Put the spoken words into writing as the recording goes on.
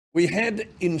We had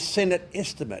in Senate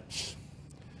estimates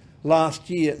last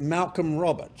year, Malcolm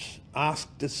Roberts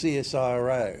asked the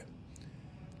CSIRO,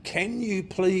 can you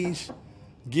please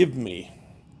give me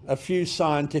a few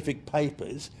scientific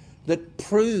papers that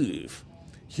prove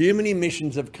human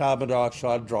emissions of carbon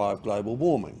dioxide drive global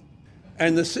warming?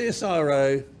 And the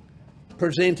CSIRO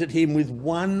presented him with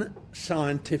one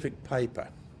scientific paper,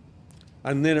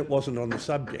 and then it wasn't on the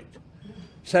subject.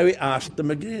 So he asked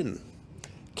them again,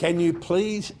 can you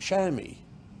please show me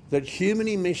that human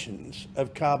emissions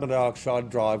of carbon dioxide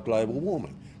drive global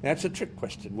warming? Now, it's a trick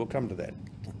question. We'll come to that.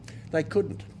 They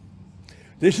couldn't.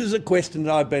 This is a question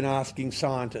that I've been asking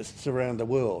scientists around the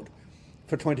world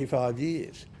for 25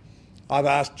 years. I've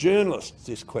asked journalists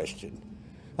this question.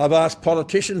 I've asked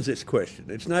politicians this question.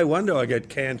 It's no wonder I get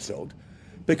cancelled,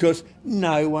 because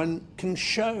no one can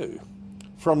show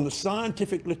from the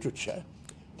scientific literature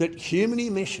that human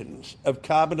emissions of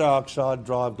carbon dioxide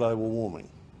drive global warming.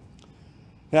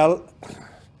 Now,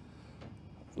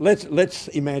 let's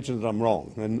imagine that I'm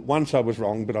wrong. And once I was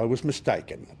wrong, but I was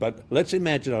mistaken. But let's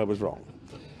imagine I was wrong.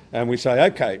 And we say,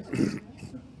 okay,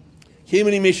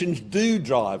 human emissions do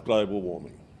drive global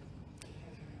warming.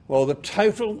 Well, the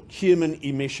total human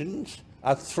emissions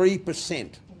are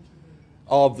 3%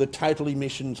 of the total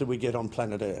emissions that we get on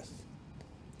planet Earth.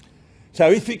 So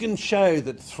if you can show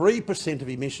that 3% of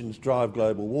emissions drive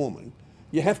global warming,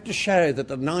 you have to show that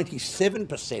the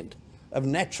 97% of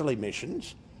natural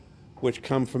emissions, which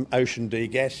come from ocean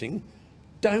degassing,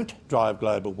 don't drive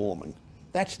global warming.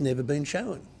 That's never been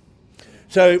shown.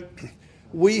 So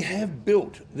we have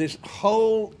built this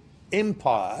whole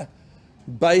empire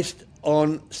based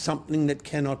on something that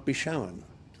cannot be shown.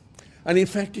 And in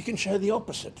fact, you can show the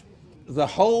opposite. The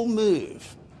whole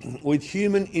move with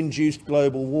human-induced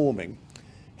global warming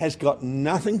has got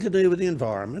nothing to do with the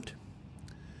environment.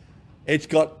 It's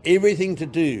got everything to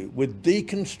do with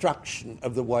deconstruction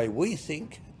of the way we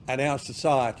think and our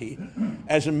society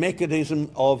as a mechanism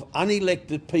of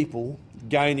unelected people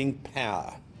gaining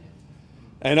power.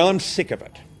 And I'm sick of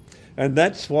it. And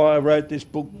that's why I wrote this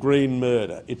book, Green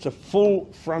Murder. It's a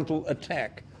full frontal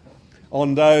attack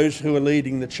on those who are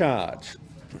leading the charge.